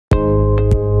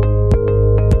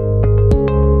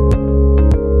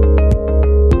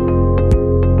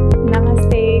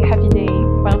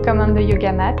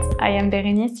mat. I am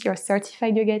Berenice, your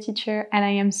certified yoga teacher, and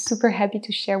I am super happy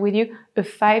to share with you a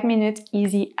 5-minute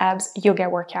easy abs yoga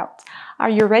workout.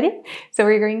 Are you ready? So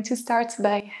we're going to start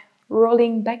by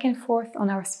rolling back and forth on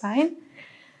our spine.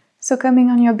 So coming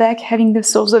on your back, having the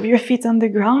soles of your feet on the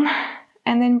ground,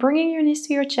 and then bringing your knees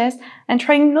to your chest and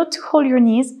trying not to hold your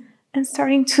knees and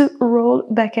starting to roll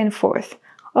back and forth.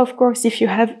 Of course, if you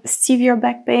have severe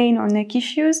back pain or neck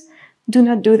issues, do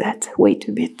not do that. Wait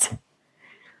a bit.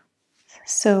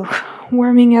 So,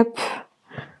 warming up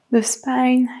the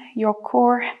spine, your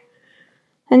core,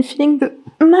 and feeling the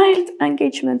mild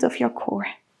engagement of your core.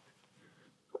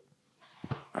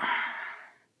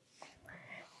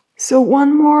 So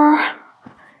one more,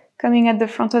 coming at the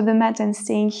front of the mat and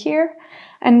staying here,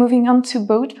 and moving on to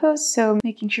boat pose. So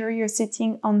making sure you're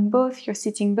sitting on both your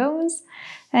sitting bones,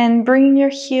 and bringing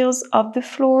your heels off the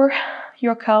floor,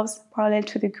 your calves parallel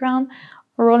to the ground,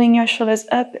 rolling your shoulders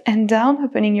up and down,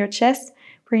 opening your chest,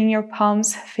 bringing your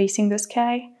palms facing the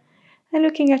sky, and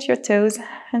looking at your toes,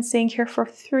 and staying here for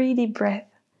 3 deep breaths.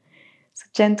 So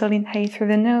gentle inhale through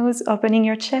the nose, opening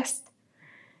your chest.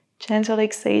 Gentle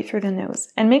exhale through the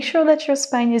nose. And make sure that your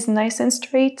spine is nice and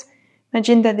straight.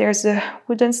 Imagine that there's a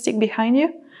wooden stick behind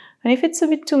you. And if it's a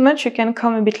bit too much, you can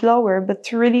come a bit lower, but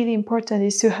really the important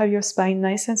is to have your spine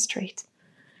nice and straight.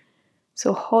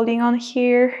 So holding on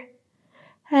here,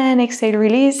 and exhale,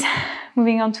 release.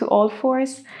 Moving on to all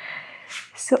fours.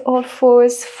 So all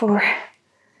fours for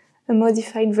a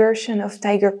modified version of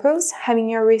tiger pose, having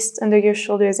your wrists under your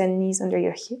shoulders and knees under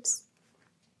your hips.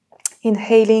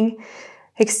 Inhaling,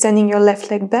 extending your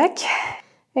left leg back.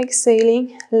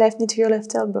 Exhaling, left knee to your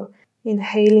left elbow.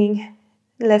 Inhaling,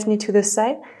 left knee to the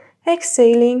side.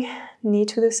 Exhaling, knee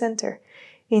to the center.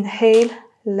 Inhale,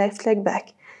 left leg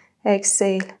back.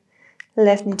 Exhale,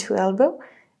 left knee to elbow.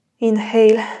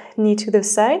 Inhale, knee to the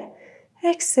side.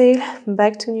 Exhale,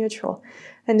 back to neutral.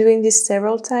 And doing this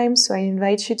several times, so I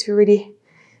invite you to really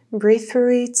breathe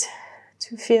through it,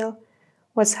 to feel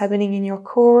what's happening in your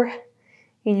core,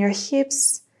 in your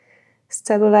hips,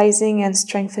 stabilizing and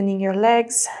strengthening your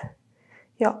legs,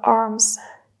 your arms,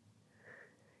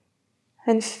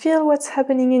 and feel what's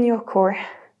happening in your core.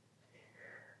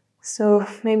 So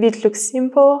maybe it looks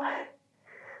simple,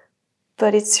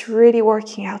 but it's really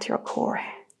working out your core.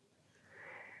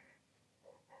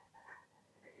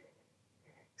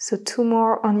 So 2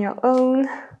 more on your own.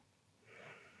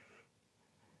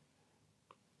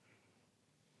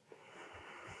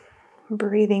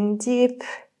 Breathing deep.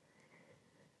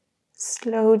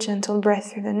 Slow, gentle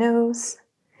breath through the nose.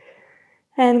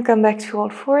 And come back to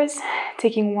all fours,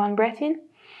 taking 1 breath in.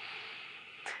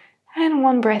 And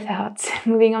 1 breath out.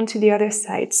 Moving on to the other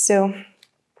side. So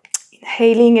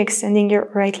inhaling, extending your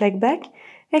right leg back.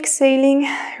 Exhaling,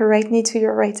 right knee to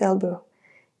your right elbow.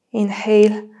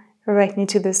 Inhale, right knee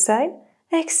to the side.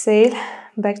 Exhale,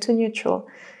 back to neutral.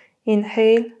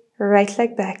 Inhale, right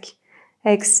leg back.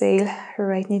 Exhale,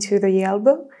 right knee to the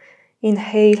elbow.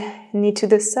 Inhale, knee to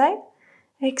the side.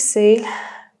 Exhale,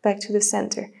 back to the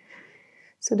center.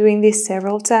 So doing this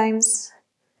several times,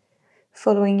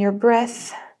 following your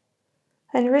breath,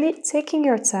 and really taking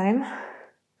your time,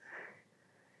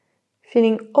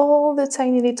 feeling all the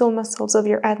tiny little muscles of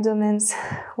your abdomen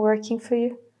working for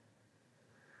you.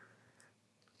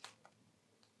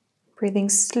 Breathing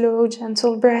slow,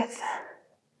 gentle breath.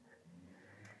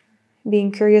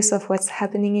 Being curious of what's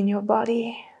happening in your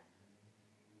body.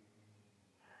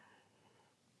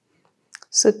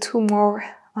 So 2 more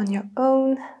on your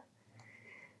own.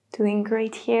 Doing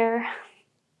great here.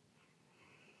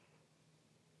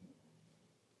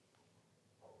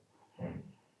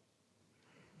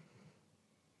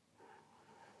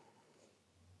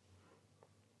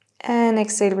 And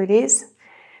exhale, release.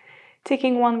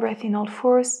 Taking 1 breath in all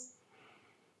fours.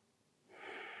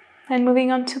 And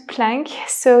moving on to plank.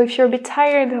 So if you're a bit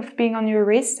tired of being on your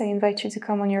wrist, I invite you to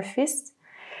come on your fist.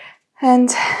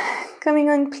 And coming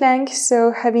on plank,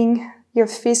 so having your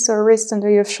fist or wrist under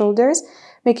your shoulders,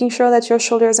 making sure that your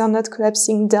shoulders are not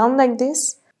collapsing down like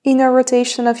this. Inner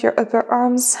rotation of your upper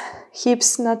arms,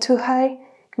 hips not too high,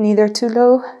 neither too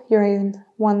low. You're in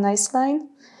one nice line.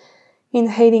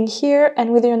 Inhaling here,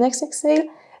 and with your next exhale,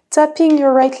 tapping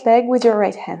your right leg with your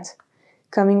right hand.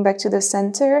 Coming back to the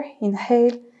center,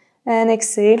 inhale. And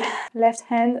exhale, left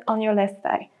hand on your left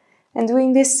thigh. And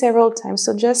doing this several times.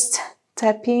 So just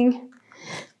tapping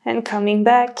and coming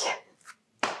back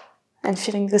and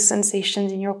feeling the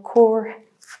sensations in your core.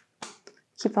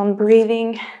 Keep on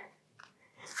breathing.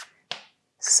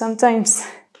 Sometimes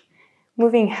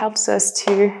moving helps us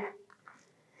to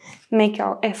make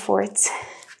our effort.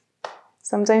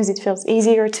 Sometimes it feels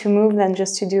easier to move than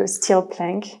just to do a still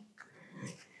plank.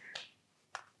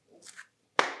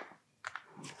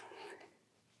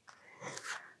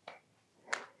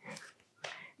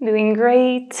 Doing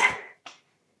great.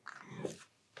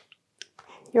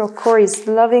 Your core is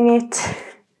loving it.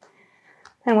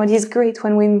 And what is great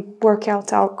when we work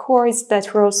out our core is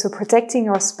that we're also protecting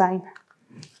our spine.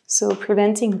 So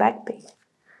preventing back pain.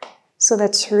 So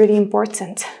that's really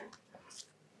important.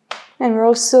 And we're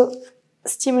also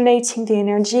stimulating the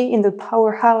energy in the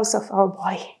powerhouse of our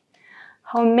body.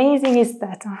 How amazing is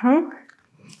that?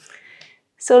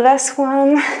 So last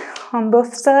one on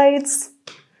both sides.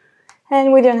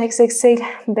 And with your next exhale,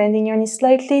 bending your knees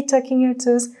slightly, tucking your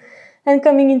toes, and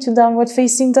coming into downward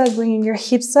facing dog, bringing your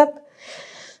hips up.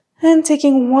 And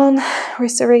taking one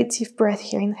restorative breath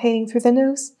here, inhaling through the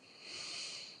nose.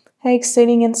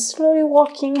 Exhaling and slowly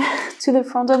walking to the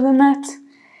front of the mat.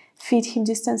 Feet hip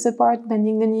distance apart,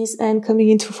 bending the knees and coming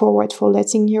into forward fold,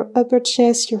 letting your upper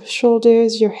chest, your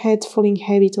shoulders, your head falling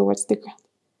heavy towards the ground.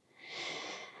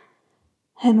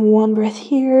 And one breath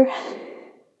here.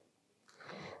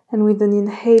 And with an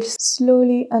inhale,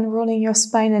 slowly unrolling your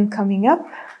spine and coming up.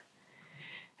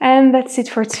 And that's it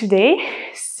for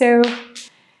today. So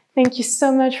thank you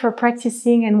so much for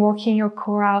practicing and working your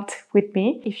core out with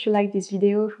me. If you like this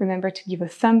video, remember to give a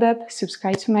thumb up,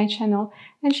 subscribe to my channel,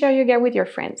 and share yoga with your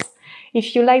friends.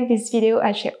 If you like this video,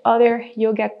 I share other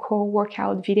yoga core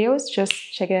workout videos. Just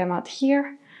check them out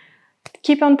here.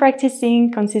 Keep on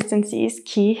practicing. Consistency is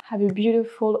key. Have a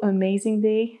beautiful, amazing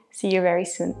day. See you very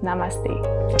soon.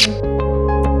 Namaste.